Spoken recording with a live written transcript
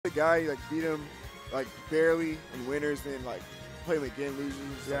guy, like beat him like barely in winners, then like play him again, losing.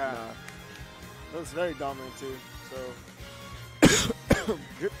 Yeah. Looks very dominant too. So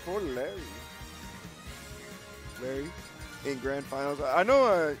good for Larry. Larry in grand finals. I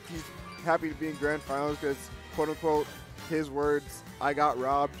know he's happy to be in grand finals because, quote unquote, his words, I got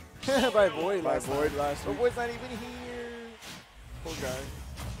robbed by Void by last Void time. last But week. Void's not even here. Poor guy.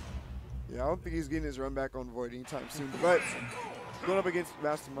 Yeah, I don't think he's getting his run back on Void anytime soon. But going up against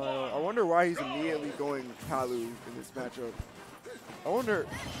Mastamario, I wonder why he's immediately going Palu in this matchup. I wonder.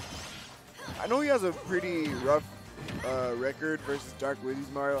 I know he has a pretty rough record versus Dark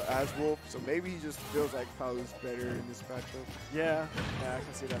Wizzy's Mario as Wolf, so maybe he just feels like Palu's better in this matchup. Yeah, I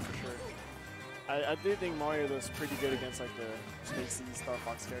can see that for sure. I do think Mario does pretty good against like the Spacey Star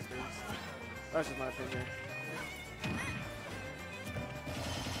Fox characters. That's just my opinion.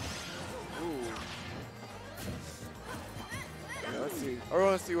 Ooh. Yeah, let's see. I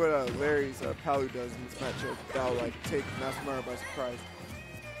want to see what Larry's Palu does in this matchup. That'll like take Mastamario by surprise.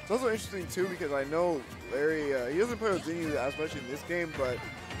 It's also interesting too because I know Larry, he doesn't play with Zinyu as much in this game, but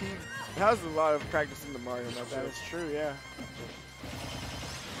he has a lot of practice in the Mario matchup. That is true, yeah.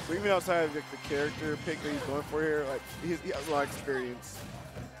 So even outside of like, the character pick that he's going for here, like he has a lot of experience,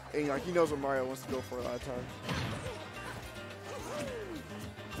 and like he knows what Mario wants to go for a lot of times.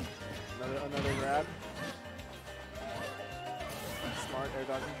 Another grab. Smart air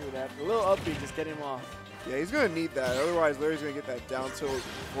dodging through that. A little upbeat, just get him off. Yeah, he's gonna need that. Otherwise, Larry's gonna get that down tilt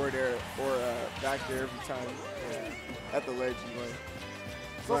forward air or back there every time at the ledge. Anyway.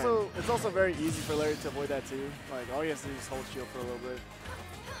 It's also very easy for Larry to avoid that too. Like all he has to do is hold shield for a little bit.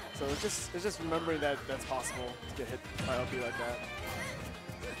 So it's just remembering that that's possible to get hit by LP like that.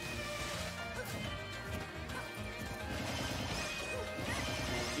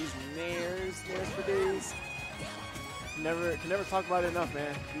 Man, these nairs for days. Can never talk about it enough,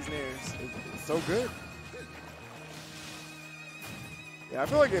 man. These nairs. It's so good. Yeah, I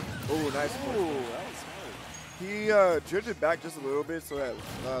feel like if nice. Ooh, that was smart. He drifted back just a little bit so that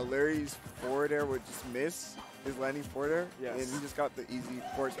Larry's forward air would just miss his landing forward air. Yes. And he just got the easy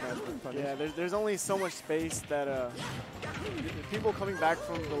forward smash with punish. Yeah, there's only so much space that people coming back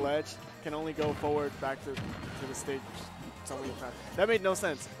from the ledge can only go forward back to the stage. It's only that made no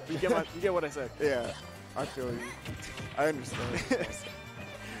sense. You get what I said. Yeah, I feel you. I understand.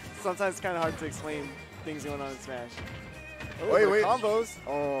 Sometimes it's kind of hard to explain things going on in Smash. Oh, wait. Combos.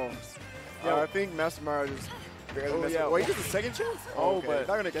 Oh, Yeah. I think Mastamario just barely messed yeah. up. Wait, he gets a second chance? Oh, but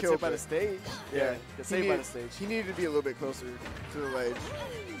not gonna gets kill hit by the stage. Yeah, gets saved by the stage. He needed to be a little bit closer to the ledge.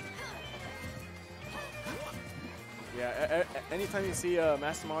 Yeah, anytime you see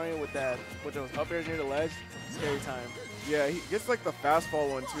Mastamario with those up airs near the ledge, scary time. Yeah, he gets like the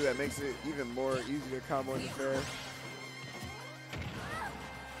fastball one too. That makes it even more easy to combo in the fair.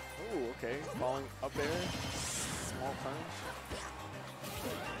 Ooh, okay, falling up there, small punch.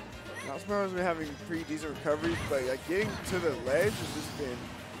 Mastamaro's been having pretty decent recoveries, but like getting to the ledge has just been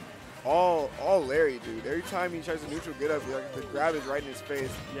all Larry, dude. Every time he tries a neutral get up, like the grab is right in his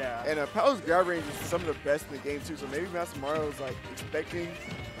face. Yeah. And Palu's grab range is some of the best in the game too. So maybe Mastamaro's like expecting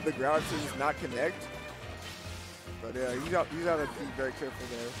the grab to just not connect. But yeah, he's got to be very careful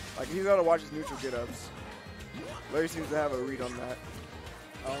there. Like he's got to watch his neutral get ups. Larry seems to have a read on that.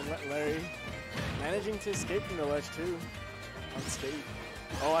 Oh, Larry managing to escape from the ledge too, unscathed.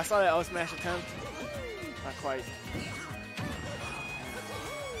 Oh, I saw that L smash attempt. Not quite.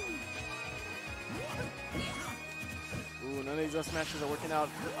 Ooh, none of these L smashes are working out.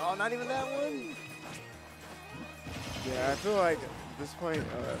 Oh, not even that one. Yeah, I feel like at this point,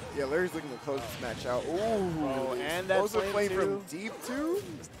 yeah, Larry's looking to close this match out. Ooh, Oh, and that flame flame from too. deep too.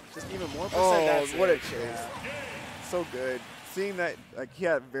 Just even more percent. Oh, that's what a it. chase! Yeah. So good. Seeing that, like he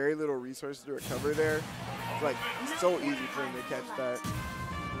had very little resources to recover there. It's like so easy for him to catch that.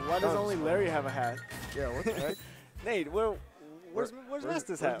 Why does only Larry have a hat? Yeah, what the heck? Nate, where's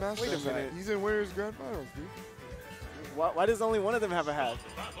Master's hat? Master's Wait a minute. hat? He's in Winners Grand Finals, dude. Why does only one of them have a hat?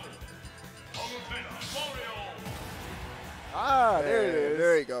 Ah, there it is.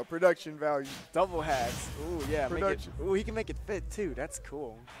 There you go. Production value. Double hats. Ooh, yeah. Production. Ooh, he can make it fit too. That's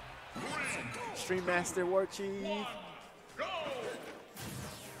cool. Stream Master War Chief.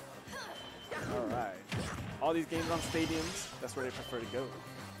 All right. All these games on stadiums. That's where they prefer to go.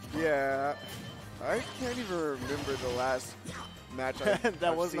 Yeah, I can't even remember the last match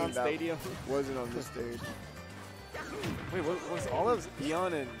that wasn't on stadium. Wasn't on this stage. Wait, was all of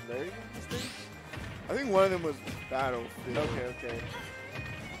Eon and Larry on the stage? I think one of them was Battlefield. Okay.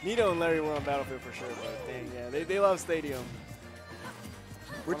 Nito and Larry were on Battlefield for sure, but dang, yeah, they love Stadium.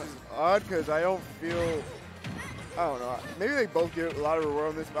 Which is odd because I don't feel I don't know. Maybe they both get a lot of reward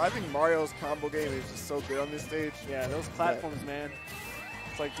on this, but I think Mario's combo game is just so good on this stage. Yeah, those platforms, man.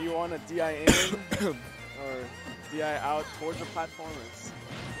 It's like, do you want to DI in or DI out towards the platform?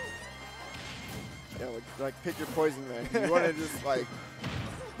 Yeah, like pick your poison, man. You want to just like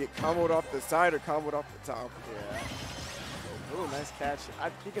get comboed off the side or comboed off the top. Yeah. Ooh, nice catch.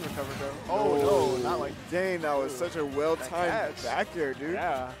 He can recover though. Oh, no, not like. Dang, that was such a well-timed back air, dude.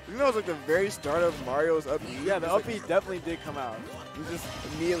 Yeah. You know, that was like the very start of Mario's up B. Yeah, the up B definitely did come out. He just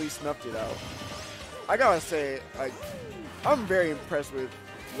immediately snuffed it out. I gotta say, like, I'm very impressed with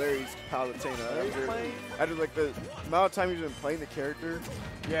Larry's Palutena. After like the amount of time he's been playing the character.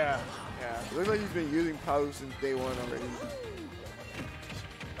 Yeah, yeah. It looks like he's been using Palu since day one already.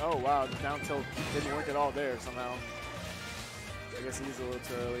 Oh wow, the down tilt didn't work at all there somehow. I guess he's a little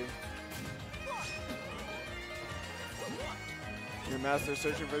too early. Your master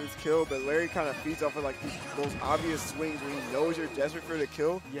searching for this kill, but Larry kind of feeds off of like those obvious swings when he knows you're desperate for the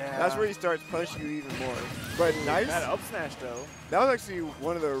kill. Yeah. That's where he starts punching you even more. But nice. That up smash though. That was actually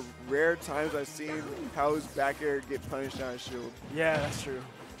one of the rare times I've seen Palu's back air get punished on a shield. Yeah, that's true.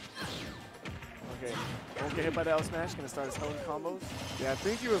 Okay, won't get hit by the up smash. Gonna start his own combos. Yeah, I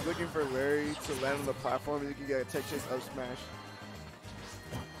think he was looking for Larry to land on the platform and he could get a tech chase up smash.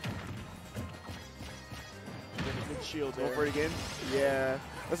 Good shield there. Go for it again. Yeah,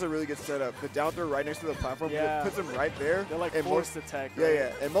 that's a really good setup. The down throw right next to the platform puts him right there. They're like forced to tech. Yeah,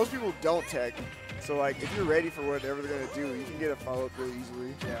 yeah. And most people don't tech. So like, if you're ready for whatever they're gonna do, you can get a follow up really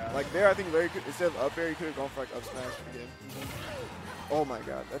easily. Yeah. Like there, I think Larry could, instead of up air, he could have gone for like up smash again. Oh my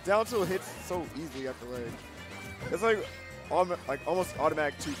God, that down tilt hits so easily at the leg. It's like almost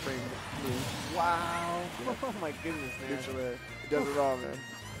automatic 2-frame move. Wow. Yeah. Oh my goodness, man. It does it all, man.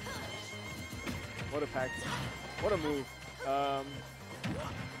 What a pack. What a move. All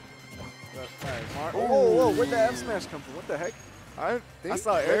right, whoa, where'd that F smash come from? What the heck? I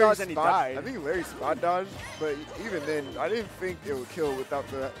saw air dodge and he died. I think Larry spot dodged, but even then, I didn't think it would kill without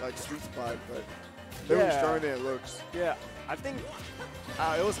the like sweet spot, but they were stronger than it looks. Yeah, I think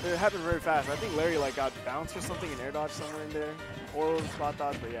it happened very fast. I think Larry like got bounced or something and air dodge somewhere in there, or spot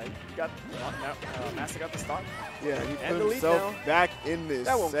dodge. But yeah, he got Master got the stock. Yeah, he and put himself back in this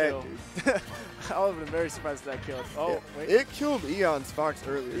set, dude. I would have been very surprised if that killed. Oh, yeah. wait. It killed Eon's Fox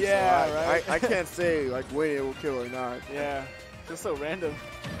earlier. Yeah, so right. I can't say like when it will kill or not. Yeah, just so random.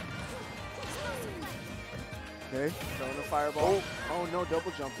 Okay. Throwing a fireball. Oh no,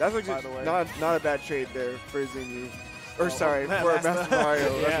 double jump. That's like by the way. not a bad trade there for Zinyu. Or sorry, man, for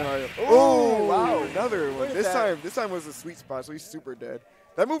Mastamario. Yeah. Mastamario. Oh, wow, another one. This time was a sweet spot, so he's super dead.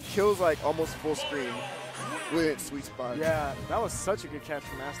 That move kills like almost full screen with its sweet spot. Yeah, that was such a good catch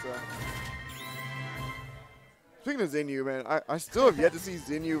from Master. Speaking of Zinyu, man, I still have yet to see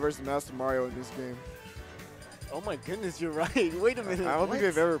Zinyu versus Mastamario in this game. Oh my goodness, you're right. Wait a minute. I don't think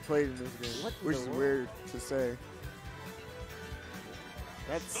they've ever played in this game, which is world? weird to say.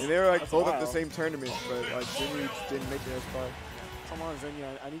 And they were like both at the same tournament, but like Zinyu just didn't make it as far. Come on, Zinyu,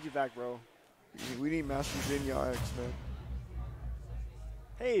 I need you back, bro. We need Master Zinyu X, man.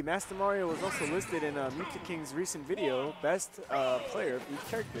 Hey, Mastamario was also listed in Muta King's recent video, Best Player of Each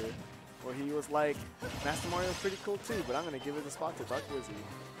Character, where he was like, Mastamario's pretty cool too, but I'm going to give it the spot to Dark Wizzy.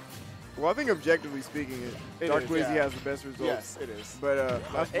 Well, I think objectively speaking, Dark Wizzy has the best results. Yes, it is. But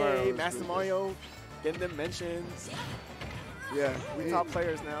hey, Mastamario, getting them mentions. Yeah, we top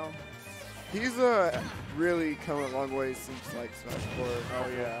players now. He's really come a long way since like Smash 4. Oh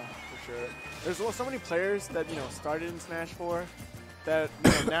yeah, for sure. There's so many players that started in Smash 4 that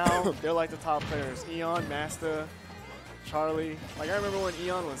now they're like the top players. Eon, Master, Charlie. Like I remember when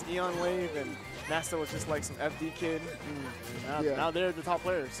Eon was Eon Wave and Master was just like some FD kid. Now they're the top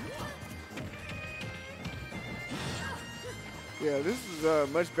players. Yeah, this is a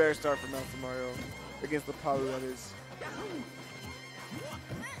much better start for Mastamario against the Palu, that is.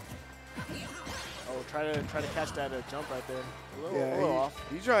 Oh, try to catch that jump right there. A little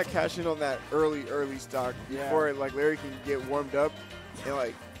off. He's trying to cash in on that early stock before like Larry can get warmed up and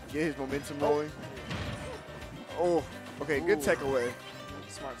like get his momentum rolling. Oh, okay, good tech away.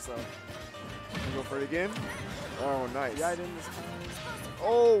 Smart stuff. Go for it again. Oh, nice. Yeah, I didn't this time.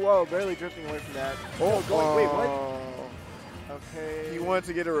 Oh, wow, barely drifting away from that. Oh, wait, what? Okay. He wanted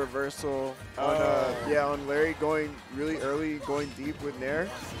to get a reversal on Larry going really early, going deep with Nair.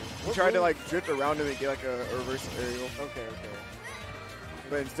 He tried to like drift around him and get like a reverse aerial. Okay.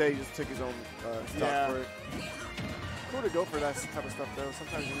 But instead he just took his own stop for it. Cool to go for that type of stuff though.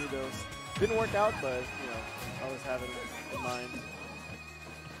 Sometimes you need those. Didn't work out, but always have it in mind.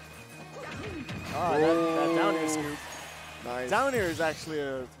 That down air scoop. Nice. Down air is actually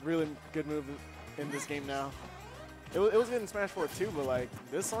a really good move in this game now. It was good in Smash 4 too, but like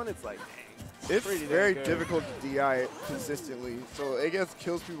this one, it's like, dang, It's pretty very damn good. difficult to DI it consistently, so it gets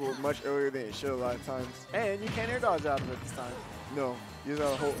kills people much earlier than it should a lot of times. And you can't air dodge out of it this time. No, you just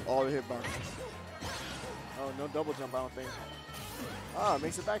gotta hold all the hitboxes. Oh, no double jump, I don't think. Ah,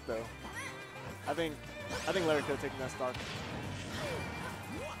 makes it back though. I think Larry could have taken that stock.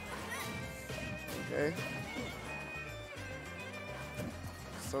 Okay.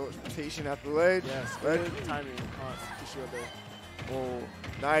 So rotation at the ledge. Yes, Ledge. good timing on the shield there. Oh,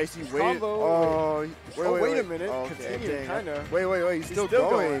 nice. He waited. Combo. Oh, Wait a minute. Oh, okay, Continue, dang. kinda. Wait. He's still still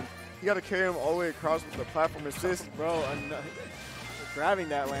going. going. You got to carry him all the way across with the platform assist. Bro, grabbing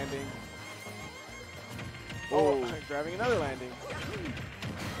that landing. Oh. Grabbing another landing.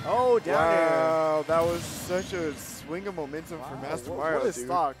 Oh, down air. Wow, that was such a swing of momentum for Mastamario, What a dude.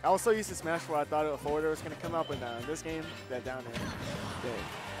 stock. I was so used to Smash where I thought a forwarder was going to come out, but now in this game, that down air. Dang.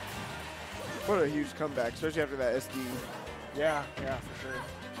 What a huge comeback, especially after that SD. Yeah, for sure.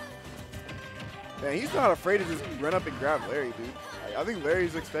 Man, he's not afraid to just run up and grab Larry, dude. I think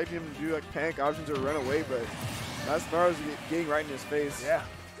Larry's expecting him to do like panic options or run away, but Mastamario's getting right in his face. Yeah.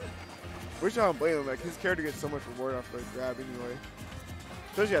 Which I don't blame him. Like his character gets so much reward off the grab anyway,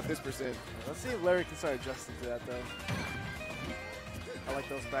 especially at this percent. Let's see if Larry can start adjusting to that, though. I like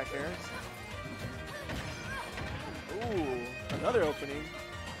those back airs. Ooh, another opening.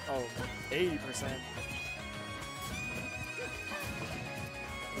 Oh, 80%.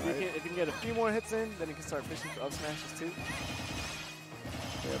 If you can get a few more hits in, then you can start fishing for up smashes too.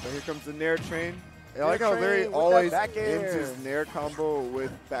 Yeah, but here comes the Nair train. I Nair like how train Larry with always that back ends air. his Nair combo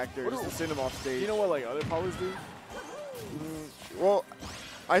with back air just to send him off stage. You know what like other powers do? Well,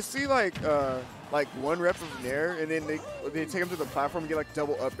 I see like one rep of Nair, and then they take him to the platform and get like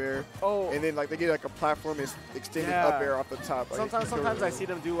double up air. Oh. And then like they get like a platform extended Yeah. up air off the top. Like, Sometimes I see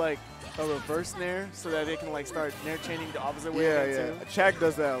them do like a reverse Nair so that they can like start Nair chaining the opposite way Yeah, again yeah. too. Chad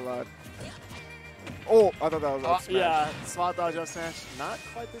does that a lot. Oh, I thought that was up smash. Yeah, spot dodge up smash. Not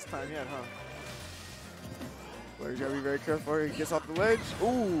quite this time yet, huh? Larry's gotta be very careful. He gets off the ledge.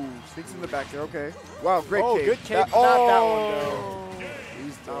 Ooh, sneaks in the back there. Okay. Wow, great Oh, cape. good cape. That, Not that one though.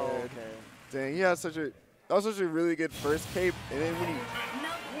 He's dead. Oh, okay. Dang, he had that was such a really good first cape, and then when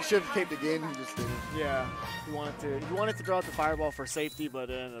he should have caped again, he just didn't. Yeah, he wanted to draw out the fireball for safety, but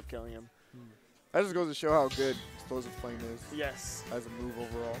it ended up killing him. That just goes to show how good explosive flame is Yes, as a move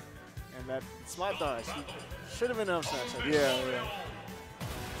overall. and that spot dodge should have been up smash. I think. Yeah.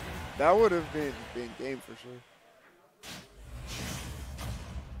 That would have been game for sure.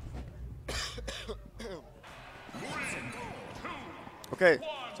 Okay,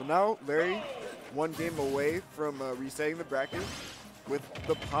 so now Larry, one game away from resetting the bracket with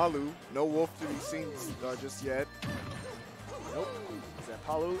the Palu. No Wolf to be seen just yet. Nope. That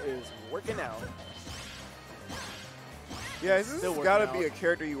Palu is working out. Yeah, this Still has got to working be a out.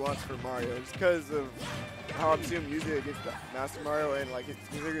 character you want for Mario, just because of how I've seen him use it against Mastamario and like his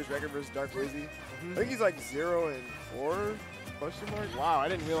record versus Dark Wizzy. I think he's like 0-4 question mark. Wow, I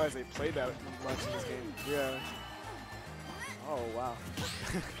didn't realize they played that much in this game. Yeah. Oh wow,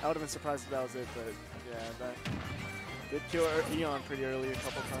 I would have been surprised if that was it, but yeah, that did kill Eon pretty early a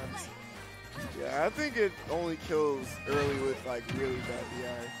couple times. Yeah, I think it only kills early with like really bad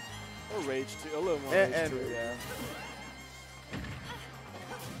DI. Or rage too, a little more And- rage and to it, rage. yeah.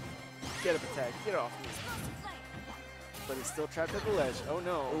 Get up attack, get off me. But he's still trapped at the ledge. Oh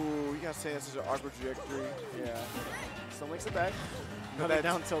no. Ooh, you gotta say that's such an awkward trajectory. Yeah. Still makes it back. But Another that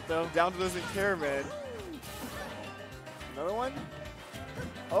down tilt though. Down doesn't care, man. Another one?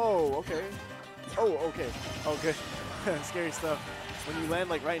 Oh, okay. Oh, okay. Oh, good. Scary stuff. When you land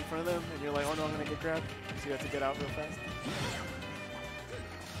like right in front of them and you're like, oh no, I'm gonna get grabbed. So you have to get out real fast.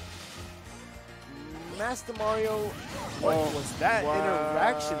 Mastamario, what was that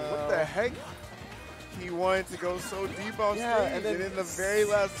interaction? What the heck? He wanted to go so deep off Yeah, stage, and then in the very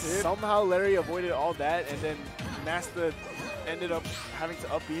last hit. Somehow Larry avoided all that, and then Masta ended up having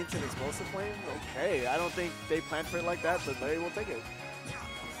to up B into an explosive flame. Okay, I don't think they planned for it like that, but Larry will take it.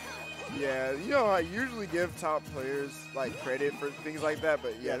 Yeah, you know, I usually give top players like credit for things like that,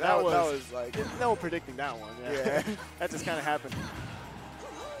 but yeah, Yeah, that was like, no predicting that one. Yeah. That just kind of happened.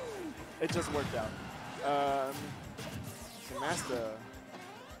 It just worked out. So Masta.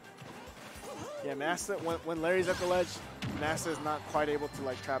 Yeah, Masta, when Larry's at the ledge, Masta is not quite able to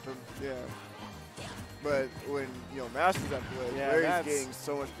like trap him. yeah. But when Master's at the ledge, Yeah, Larry's that's- getting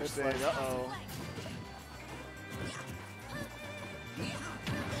so much It's percent. like, uh-oh.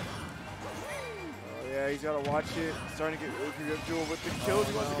 Yeah, he's got to watch it. Starting to get duel with the kills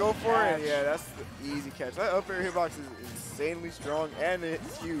he wants to no. go for. And Catch. yeah, that's the easy catch. That up air hitbox is insanely strong, and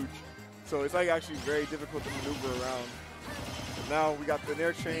it's huge. So it's like actually very difficult to maneuver around. But now we got the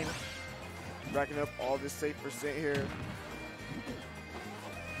Nair chain, racking up all this safe percent here.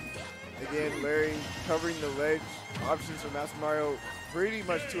 Again, Larry covering the ledge. Options for Mastamario pretty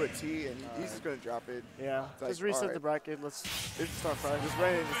much to a T, and he's just going to drop it. Yeah, It's just like, reset alright. the bracket. Let's start fresh. Just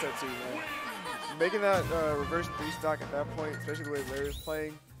ran into set 2, man. Making that reverse 3-stock at that point, especially the way Larry's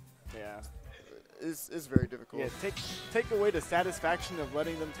playing, Yeah. is very difficult. Yeah, take away the satisfaction of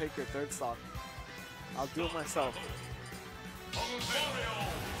letting them take your third stock. I'll do it myself.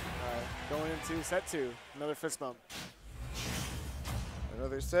 Alright, going into set 2. Another fist bump.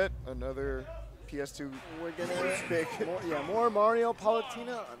 Another set, another PS2 We're gonna pick. more Mario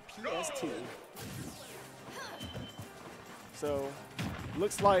Palutena on PS2. So,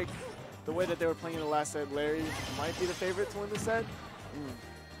 looks like the way that they were playing in the last set, Larry might be the favorite to win the set.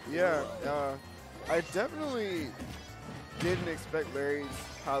 Yeah, I definitely didn't expect Larry's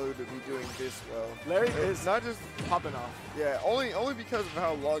Palu to be doing this well. Larry It's is not just, popping off. yeah, only because of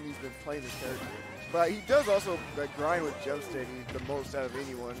how long he's been playing this character. But he does also grind with jump steady the most out of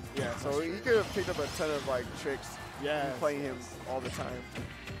anyone. Yeah, So he could have picked up a ton of like tricks Yeah, playing him all the time.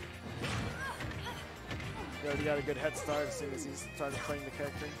 he already got a good head start as soon as he started playing the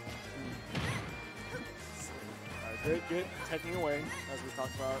character. Alright, good, taking away, as we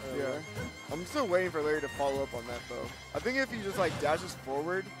talked about earlier. Yeah. I'm still waiting for Larry to follow up on that though. I think if he just like dashes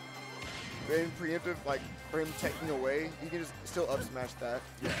forward in preemptive, like for him taking away, he can just still up smash that.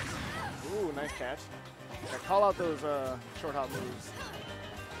 Yes. Ooh, nice catch. Yeah, call out those short hop moves.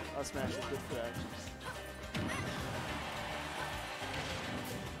 Up smash is good for that.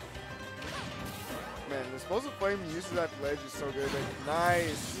 Man, the explosive flame uses that ledge is so good. Like,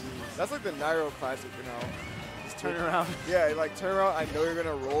 nice. That's like the Nairo classic, you know. Just turn around. Yeah, like turn around. I know you're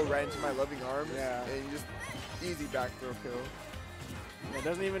gonna roll right into my loving arms. Yeah. And you just easy back throw kill. Yeah,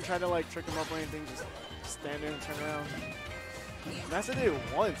 doesn't even try to like trick him up or anything. Just stand there and turn around. Master did it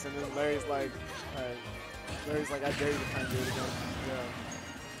once, and then Larry's like, I dare you to try and do it again. Yeah.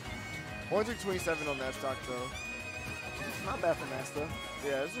 127 on that stock though. Not bad for Master.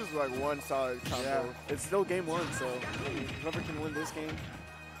 Yeah, it's just like one solid combo. Yeah, it's still game 1, so I mean, whoever can win this game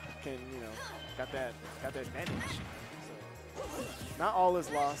can, got that advantage. So, not all is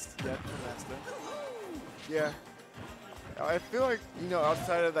lost yet for Master. Yeah. I feel like,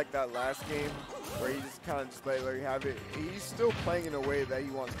 outside of like that last game where he just kind of just let Larry have it, he's still playing in a way that he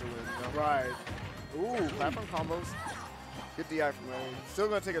wants to win, Right. Ooh, platform combos. Good DI from Larry. Still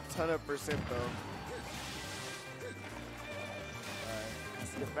gonna take a ton of percent though. Alright,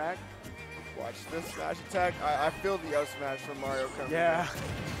 let's get back. Watch this smash attack. I feel the up smash from Mario coming. Yeah.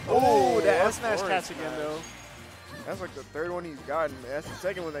 Oh, Ooh, that up F smash forward catch again smash. though. That's like the third one he's gotten. That's the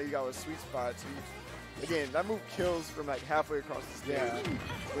second one that he got with sweet spot. So again, that move kills from like halfway across the stage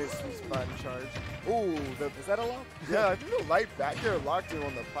with sweet spot and charge. Ooh, Is that a lock? yeah, I think the light back there locked him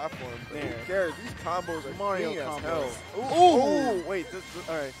on the platform. But Man. who cares? These combos are Mario clean as combos. hell. Ooh, wait,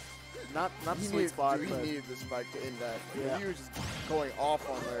 all right. Not the He sweet needed, spot, dude, he but needed the spike to end that. Yeah. He was just going off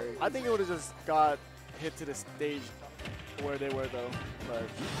on Larry. I think it would have just got hit to the stage where they were though. But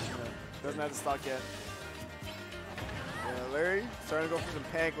doesn't have the stock yet. Yeah, Larry starting to go for some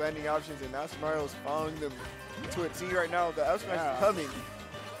panic landing options, and Mastamario is following them to a T right now. The up smash Yeah. is coming.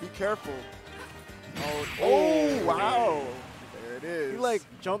 Be careful. Oh, wow. There it is. He like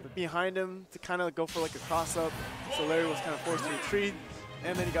jumped behind him to kind of go for like a cross up, so Larry was kind of forced to retreat,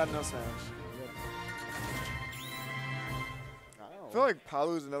 and then he got an up smash. I feel like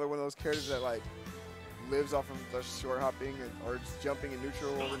Palu is another one of those characters that like lives off of the short hopping or just jumping in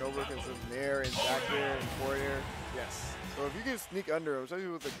neutral over and over because of Nair and back air and forward air. Yes. So if you can sneak under him, especially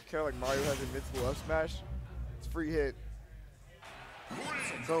with a character like Mario has invincible up smash, it's a free hit.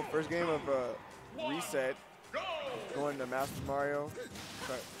 So first game of reset, going to Mastamario,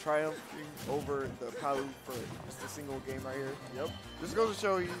 triumphing over the Palu for just a single game right here. Yep. This goes to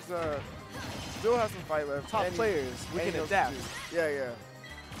show he's still has some fight left. Top and players, we and he can knows adapt. what to do. Yeah.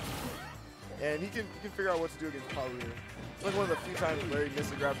 And he can figure out what to do against Palu here. It's like one of the few times Larry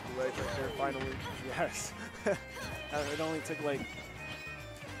missed a grab with the ledge right there, finally. Yes. It only took like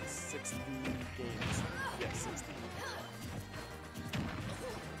 60 games. Yeah, 60.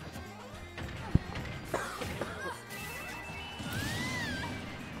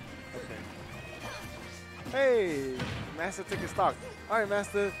 Okay. Hey, Master took his stock. All right,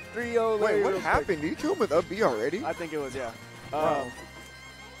 Master, 3-0. Wait, what happened? Did you kill him with up B already? I think it was, yeah. Wow.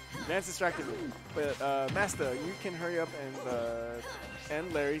 Vance distracted me. But Master, you can hurry up and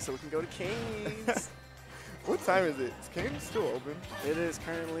end Larry so we can go to Kane's. What time is it? Is Kane still open? It is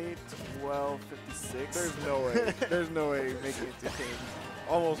currently 12:56. There's no way. There's no way making it to Kane.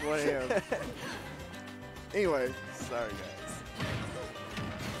 Almost 1 a.m. Anyway. Sorry, guys.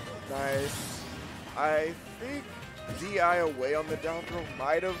 Nice. I think DI away on the down throw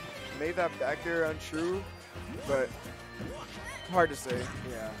might have made that back air untrue, but hard to say.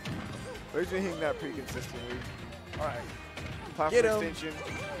 Yeah. But he's been hitting that pretty consistently. All right. Platform Get him. extension.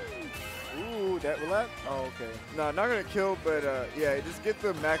 Ooh, that will that? Oh, okay. No, not gonna kill, but yeah, just get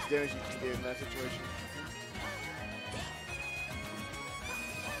the max damage you can get in that situation.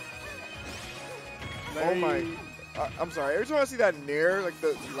 Oh my. I'm sorry. Every time I see that nair, like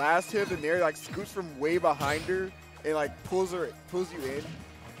the last hit of the nair, like scoots from way behind her and like pulls you in.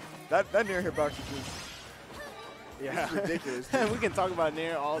 That nair hitbox is just, Yeah. it's ridiculous. We can talk about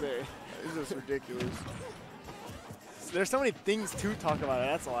Nair all day. It's just ridiculous. There's so many things to talk about.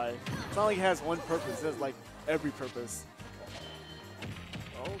 That's why. It's not like it has one purpose. It has like every purpose.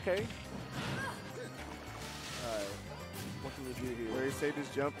 Okay. All right. What can we do here? Larry saved his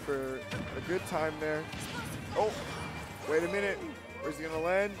jump for a good time there. Oh, wait a minute. Where's he gonna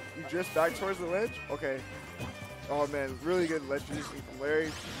land? He drifts back towards the ledge? Okay. Oh man, really good ledge positioning from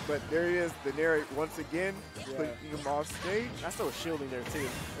Larry. But there he is, the Nair once again, putting him off stage. That's still shielding there too.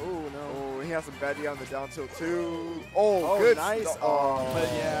 Oh no. Oh, he has some bad D on the down tilt too. Oh, Oh, good. nice. Oh, But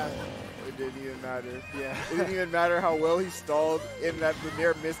yeah. It didn't even matter. Yeah. It didn't even matter how well he stalled in that the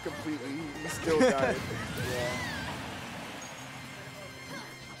Nair missed completely. He still died. Yeah.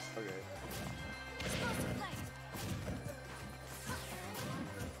 Okay.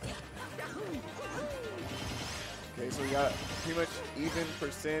 Okay, so we got pretty much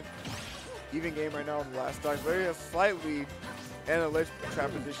even game right now in the last stock. Larry has a slight lead and a ledge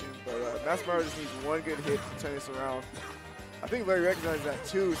trap position, but Mastamario just needs one good hit to turn this around. I think Larry recognizes that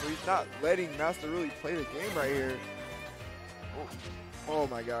too, so he's not letting Master really play the game right here. Oh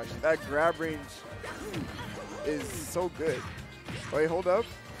my gosh, that grab range is so good. Wait, hold up.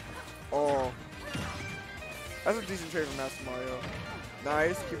 Oh, that's a decent trade from Mastamario.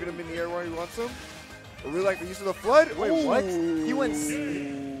 Nice, keeping him in the air where he wants him. I really like the use of the flood. Wait, what? He went.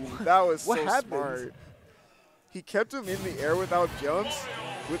 That was What so happened? smart. He kept him in the air without jumps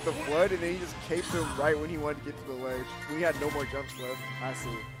with the flood, and then he just caped him right when he wanted to get to the ledge. When he had no more jumps left. I see.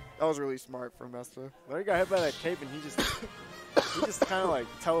 That was really smart from Mesta. Larry got hit by that cape and he just kind of like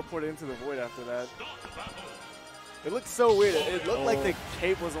teleported into the void after that. It looked so weird. It looked like the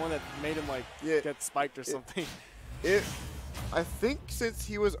cape was the one that made him like get spiked or something. I think since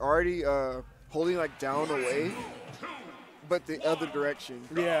he was already holding like down away, but the other direction.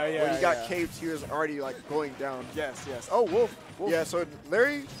 Yeah. When he got caped, he was already like going down. Yes. Oh, Wolf. Yeah, so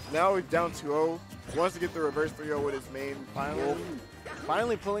Larry now is down 2-0. Wants to get the reverse 3-0 with his main.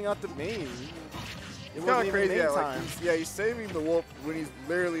 Finally pulling out the main. It's kind of crazy. Yeah, he's saving the Wolf when he's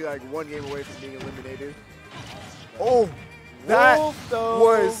literally like one game away from being eliminated. Oh, that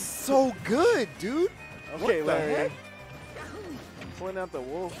was so good, dude. Okay, what Larry. The heck? Pulling out the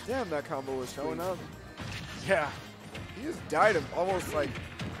Wolf. Damn, that combo was Showing clean. up. Yeah. He just died him almost like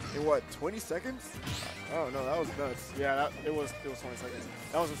in what, 20 seconds? Oh no, that was nuts. Yeah, it was 20 seconds.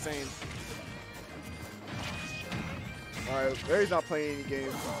 That was insane. All right, Larry's not playing any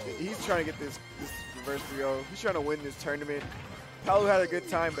games. He's trying to get this reverse 3-0. He's trying to win this tournament. Palu had a good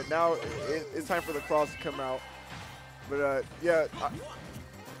time, but now it's time for the claws to come out. But yeah,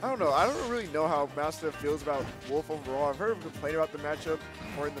 I don't know. I don't really know how Master feels about Wolf overall. I've heard him complain about the matchup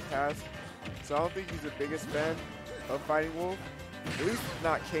more in the past, so I don't think he's the biggest fan of fighting Wolf. At least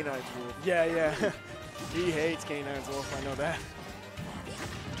not K9's Wolf. Yeah. He hates K9's Wolf. I know that.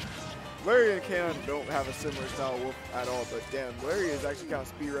 Larry and K9 don't have a similar style Wolf at all, but damn, Larry is actually kind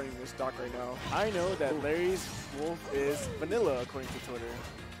of speedrunning this stock right now. I know that Larry's Wolf is vanilla according to Twitter,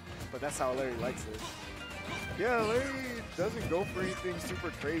 but that's how Larry likes it. Yeah, Larry doesn't go for anything super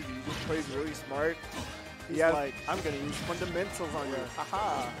crazy. He just plays really smart. He's like, I'm going to use fundamentals on you.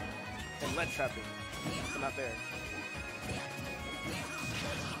 Haha. And lead trapping. I'm not there.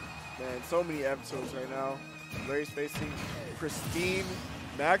 Man, so many episodes right now. Larry's facing pristine,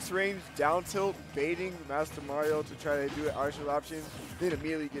 max range, down tilt, baiting Mastamario to try to do an archer option, then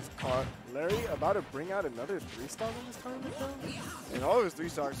immediately gets caught. Larry about to bring out another 3-star in this tournament, though? And all of his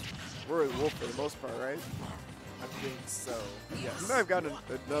 3-stars were the Wolf for the most part, right? I think so. Yes. He might have gotten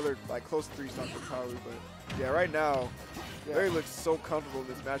another like close to 3-star for Palu, but yeah, right now, Larry looks so comfortable in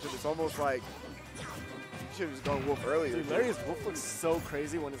this matchup. It's almost like he should have just gone Wolf earlier. Dude, Larry's Wolf looks so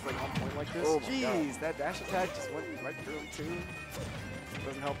crazy when it's like on point like this. Oh my Jeez, that dash attack just went right through him too.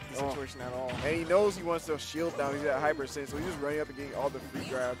 Doesn't help the situation at all. And he knows he wants to shield down. He's at hyper sense, so he's just running up and getting all the free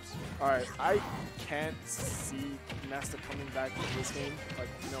grabs. All right, I can't see Master coming back in this game. Like,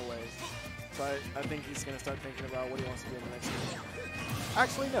 no way. So I think he's gonna start thinking about what he wants to do in the next game.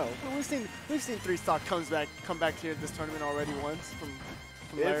 Actually, no. We've seen 3-stock come back here at this tournament already once from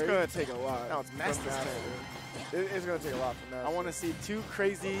Larry. It's gonna take a lot. Now it's Master's turn. It's gonna take a lot from that. I want to see 2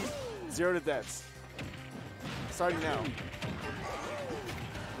 crazy 0-to-deaths. Starting now.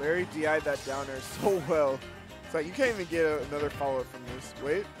 Larry DI'd that downer so well. It's like you can't even get another follow-up from this.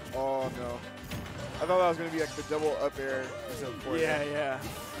 Wait. Oh no. I thought that was gonna be like the double up air instead of forward. Yeah.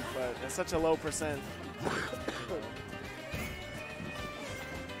 But it's such a low percent.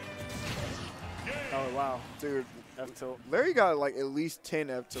 Oh wow, Dude, F tilt. Larry got like at least 10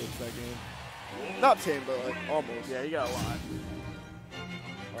 F tilts that game. Not 10, but like almost. Yeah, he got a lot.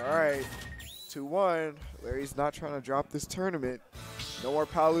 All right, 2-1. Larry's not trying to drop this tournament. No more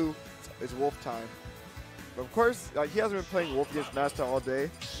Palu. It's Wolf time. But of course, like he hasn't been playing Wolf against Master all day,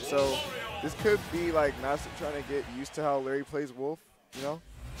 so this could be like Master trying to get used to how Larry plays Wolf. You know?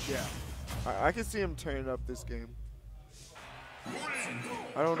 Yeah. I can see him turning up this game.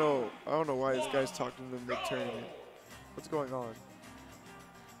 I don't know why this guy's talking to him mid-tournament. What's going on?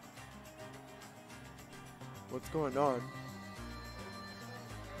 What's going on?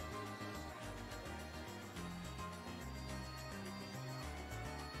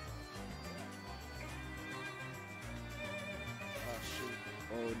 Oh shoot.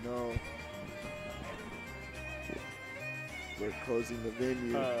 Oh no. We're closing the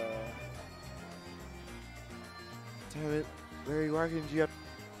venue. Damn it. Larry, why didn't you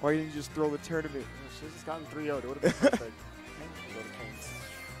just throw the tournament? She's just gotten 3-0. It would have been perfect. Go to Kings.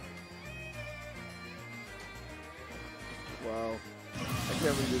 Wow. I can't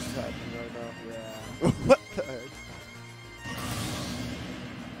believe this is happening right now. Yeah. What the heck?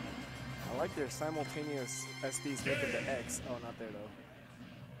 I like their simultaneous SDs making the X. Oh, not there though.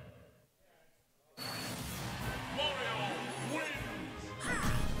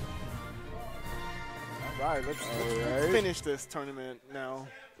 All right, let's finish this tournament now.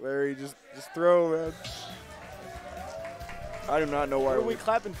 Larry, just throw, man. I do not know why. What are we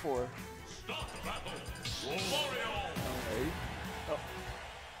clapping for?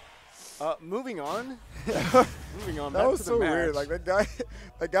 Moving on. Moving on. That back was to the so match. weird. Like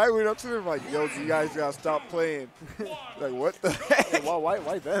that guy went up to him like, "Yo, you guys gotta stop playing." Like, what the heck?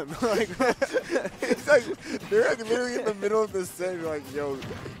 Why them? Like, it's like they're like literally in the middle of the set. You're like, "Yo,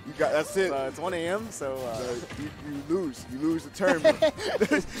 you got that's it." it's 1 a.m. So you lose the tournament.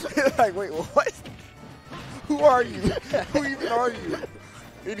 Like, wait, what? Who are you? Who even are you?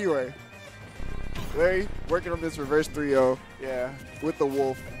 Anyway, Larry working on this reverse 3-0. yeah. With the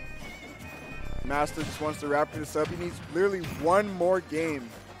Wolf. Master just wants to wrap this up. He needs literally one more game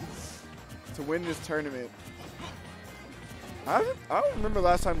to win this tournament. I don't remember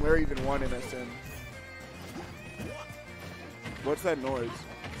last time Larry even won MSM. What's that noise?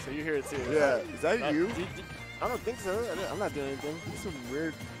 So you hear it too. Yeah, is that you? I don't think so. I'm not doing anything. It's some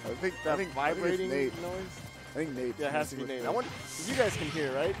weird. I think vibrating it's Nate. noise. I think Nate. Yeah, it has to be Nate. I wonder. You guys can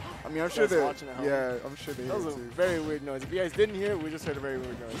hear, right? I mean, I'm sure they're watching at home. Yeah, I'm sure they hear That was it a too. very weird noise. If you guys didn't hear it, we just heard a very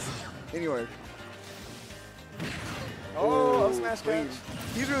weird noise. Anyway. Oh, up smash catch.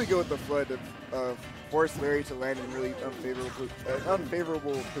 He's really good with the flood to force Larry to land in really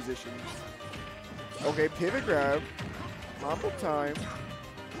unfavorable positions. Okay, pivot grab. Combo time.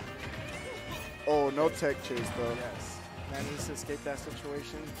 Oh, no tech chase though. Yes. Man needs to escape that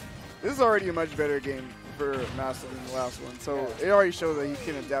situation. This is already a much better game for Master than the last one, so Yeah. it already shows that he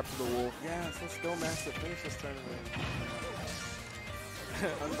can adapt to the Wolf. Yes, let's go, Master. Finish this tournament.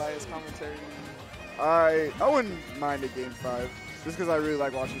 Unbiased commentary. I wouldn't mind a game 5, just because I really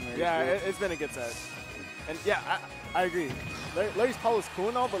like watching Larry. Yeah, play. it's been a good set. And yeah, I agree. Larry's Paulo's cool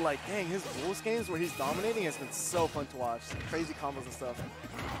and all, but like, dang, his Wolves games where he's dominating has been so fun to watch. Crazy combos and stuff.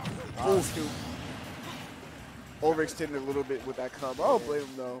 Scoop. Overextended a little bit with that combo. I don't blame him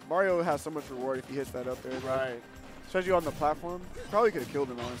though. Mario has so much reward if he hits that up there. Right. Especially on the platform. Probably could have killed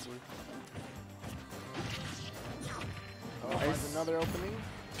him, honestly. Oh, nice. Another opening.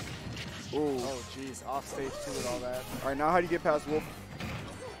 Ooh. Oh, jeez. Off stage too with all that. All right, now how do you get past Wolf?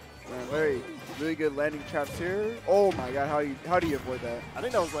 Man, Larry, really good landing traps here. Oh my God, how do you avoid that? I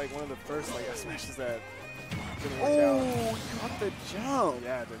think that was like one of the first like smashes that didn't work Oh, out. you got the jump.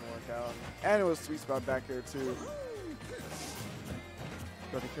 Yeah, it didn't work out. And it was sweet spot back there too.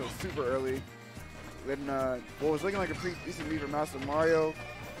 Got the kill super early. Then, what was looking like a pretty decent lead for Mastamario.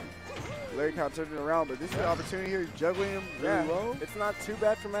 Larry kind of turned it around, but this is an opportunity here. He's juggling him really well. It's not too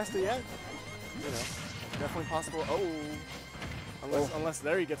bad for Master yet. You know, definitely possible. Oh, unless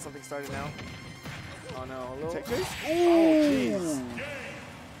Larry gets something started now. Oh no, a little. Tech chase? Oh jeez.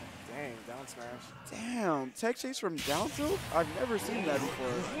 Dang, down smash. Damn, tech chase from down tilt? I've never seen that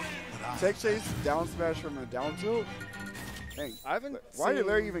before. Tech chase down smash from a down tilt? Dang. I haven't Why did seen-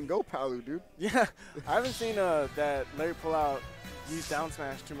 Larry even go Palu, dude? Yeah, I haven't seen that Larry pull out use down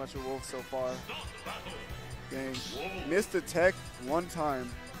smash too much with Wolf so far. Dang. Missed the tech one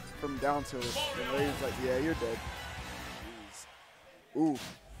time from down tilt. And Larry's like, yeah, you're dead. Ooh.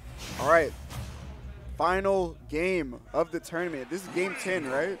 All right. Final game of the tournament. This is game 10,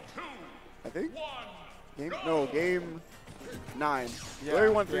 right? I think? Game 9. Yeah, Larry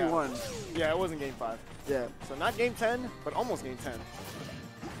won 3-1. Yeah, it wasn't game 5. Yeah. So not game 10, but almost game 10.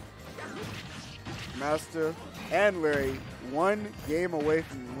 Master and Larry 1 game away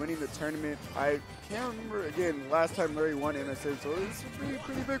from winning the tournament. I can't remember, again, last time Larry won MSM, so this was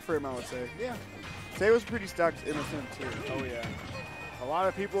pretty big for him, I would say. Yeah. Today was pretty stacked MSM, too. Oh, yeah. A lot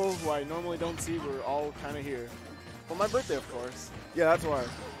of people who I normally don't see were all kind of here. For my birthday, of course. Yeah, that's why.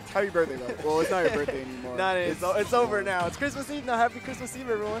 Happy birthday, though. Well, it's not your birthday anymore. It's over now. It's Christmas Eve now. Happy Christmas Eve,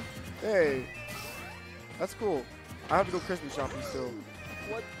 everyone. Hey, that's cool. I have to go Christmas shopping still.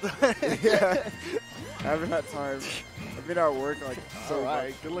 What? Yeah, I haven't had time. I've been at work like so All much.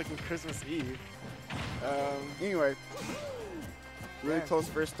 right. Good looking Christmas Eve. Anyway, really Yeah. close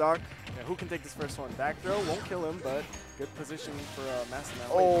first stock. Yeah, who can take this first one? Back throw won't kill him, but good position for Mastamario.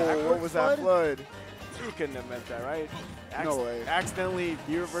 Oh, what was that flood? You couldn't have meant that, right? No way. Accidentally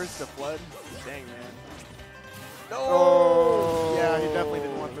reversed the flood. Dang, man. No. Oh. Yeah, he definitely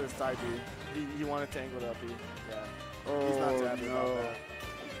didn't want the side B. He wanted to angle it up B. Yeah. Oh, He's not too happy no. about that.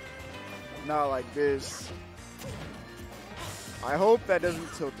 Not like this. I hope that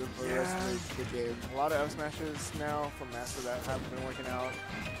doesn't tilt him for the rest Yeah. of the game. A lot of F smashes now from Master that haven't been working out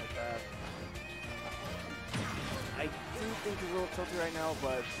like that. I do think he's a little tilty right now,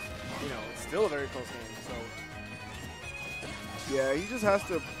 but you know, it's still a very close game. So Yeah, he just has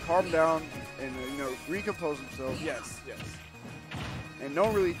to calm down and recompose himself. yes. And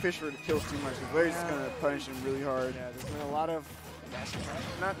don't really fish for the kills too much, because Larry's just Yeah. gonna punish him really hard. Yeah, there's been a lot of dash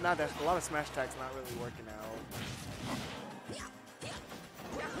attack, not dash, a lot of smash attacks not really working out.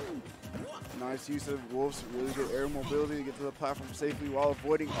 Nice use of Wolf's really good air mobility to get to the platform safely while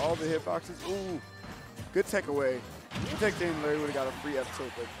avoiding all the hitboxes. Ooh, good tech away. Good tech in, Larry would have got a free F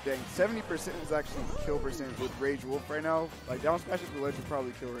tilt, but dang, 70% is actually kill percent with Rage Wolf right now. Like down smash at the ledge would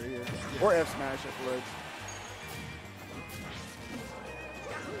probably kill right here. Or F smash at the ledge.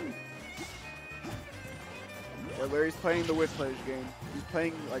 Yeah, Larry's playing the whip players game. He's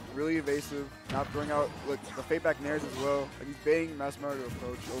playing like really evasive, not throwing out the fade back nairs as well. Like he's baiting Mastamario to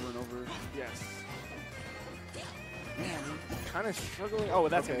approach over and over. Yes. Man, kind of struggling. Oh,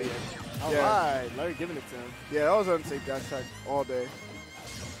 that's Okay. gonna be it. All Yeah. right, Larry giving it to him. Yeah, that was unsafe dash attack all day.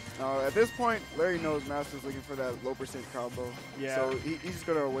 At this point, Larry knows Master's looking for that low percent combo. Yeah. So he's just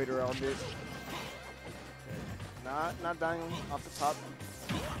gonna wait around it. Not dying off the top.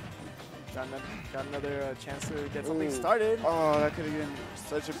 Got another chance to get something Ooh. started. Oh, that could have been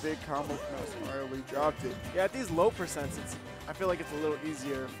such a big combo from Mastamario, but he dropped it. Yeah, at these low percents, I feel like it's a little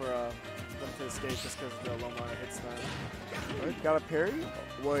easier for them to escape just because of the low amount of hit stun. What? Got a parry?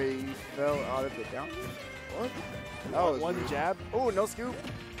 Well, he fell out of the down. What? That was One weird. jab. Oh, no scoop.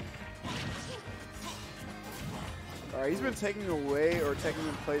 All right, he's been taking away or taking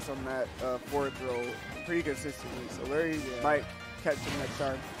in place on that forward throw pretty consistently. So Larry might catch him next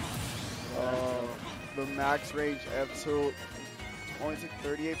time. The max range F tilt only took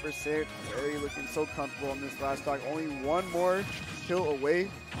 38%. Larry looking so comfortable on this last stock. Only one more kill away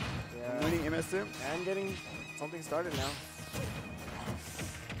from winning MSM. And getting something started now.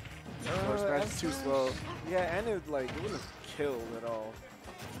 First match is too slow. Yeah, and it wouldn't have killed at all.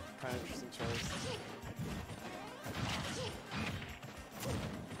 Kind of interesting choice.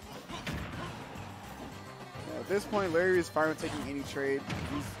 At this point, Larry is fine with taking any trade.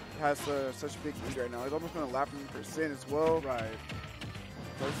 He has such a big lead right now. He's almost going to lap him percent as well. Right.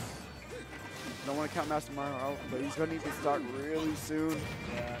 But don't want to count Mastamario out, but he's going to need to stock really soon.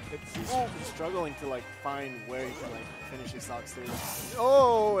 Yeah, he's struggling to find where he can finish his stocks too.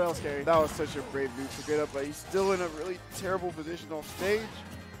 Oh, that was scary. That was such a brave move to get up, but he's still in a really terrible position off stage.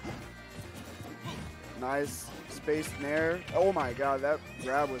 Nice space nair. Oh my god, that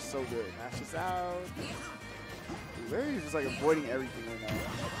grab was so good. Mashes out. Larry's just avoiding everything right now.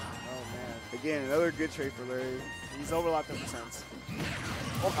 Oh man. Again, another good trade for Larry. He's overlapped in percents.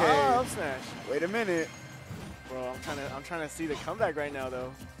 Okay. Up smash. Wait a minute. Bro, I'm trying to see the comeback right now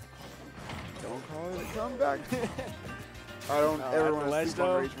though. Don't call it a comeback. I don't At ever the want to ledge, sleep on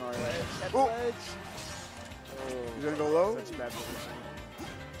though. Rage Mario. At the Oh. ledge. He's gonna go low? Such a bad position.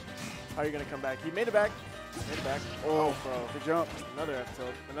 How are you gonna come back? He made it back. Hit it back. Oh, bro. good jump. Another F tilt.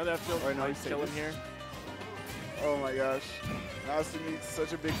 Another F tilt. Oh, no, Might he's kill him saved. here. Oh my gosh. Master needs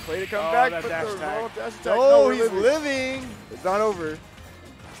such a big play to come Oh, back, that but dash the attack. wrong dash attack. Oh, we're he's living. It's not over.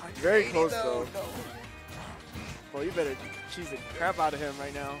 Very close though. Well, you better cheese the crap out of him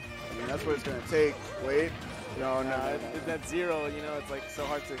right now. I mean, that's what it's gonna take. Wait. No, no, Nah, no, it's no. that zero, you know, it's like so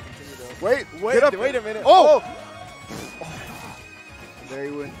hard to continue to. Wait, Wait, get up wait there. a minute. Oh! There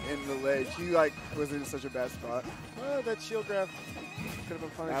he went in the ledge. He like was in such a bad spot. Oh, that shield grab could have been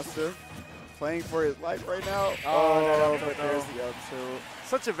punished. Master playing for his life right now. Oh, that up but tilt, there's though. the up tilt.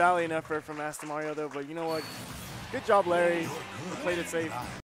 Such a valiant effort from Mastamario, though, but you know what? Good job, Larry. Played it safe.